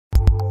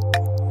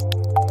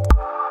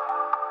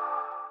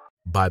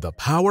By the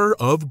power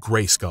of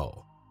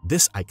Grayskull.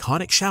 This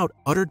iconic shout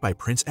uttered by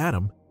Prince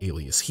Adam,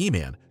 alias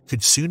He-Man,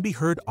 could soon be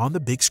heard on the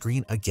big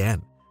screen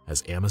again,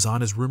 as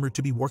Amazon is rumored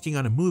to be working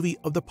on a movie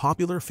of the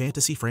popular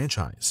fantasy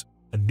franchise.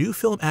 A new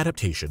film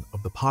adaptation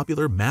of the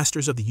popular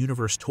Masters of the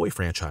Universe toy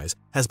franchise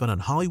has been on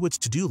Hollywood's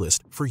to-do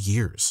list for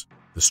years.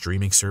 The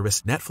streaming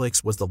service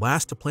Netflix was the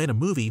last to plan a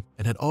movie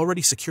and had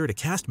already secured a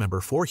cast member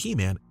for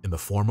He-Man in the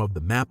form of the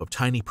Map of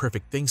Tiny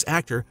Perfect Things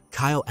actor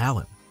Kyle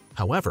Allen.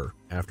 However,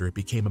 after it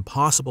became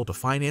impossible to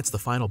finance the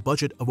final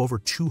budget of over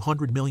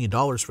 $200 million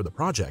for the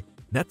project,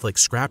 Netflix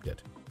scrapped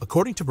it.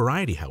 According to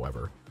Variety,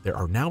 however, there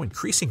are now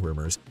increasing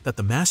rumors that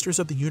the Masters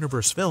of the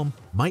Universe film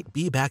might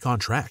be back on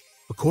track.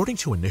 According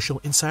to initial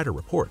insider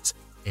reports,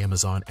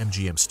 Amazon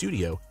MGM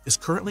Studio is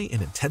currently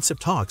in intensive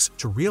talks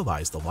to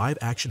realize the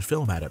live-action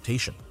film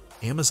adaptation.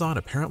 Amazon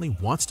apparently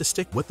wants to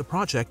stick with the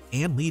project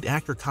and lead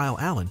actor Kyle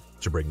Allen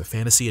to bring the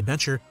fantasy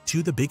adventure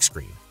to the big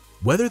screen.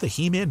 Whether the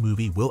He-Man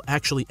movie will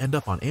actually end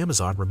up on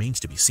Amazon remains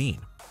to be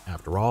seen.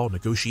 After all,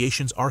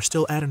 negotiations are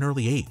still at an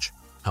early age.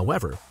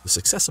 However, the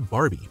success of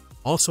Barbie,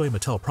 also a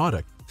Mattel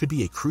product, could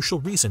be a crucial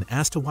reason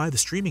as to why the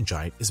streaming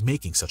giant is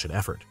making such an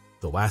effort.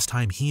 The last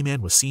time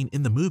He-Man was seen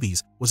in the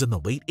movies was in the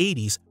late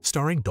 80s,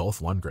 starring Dolph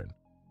Lundgren.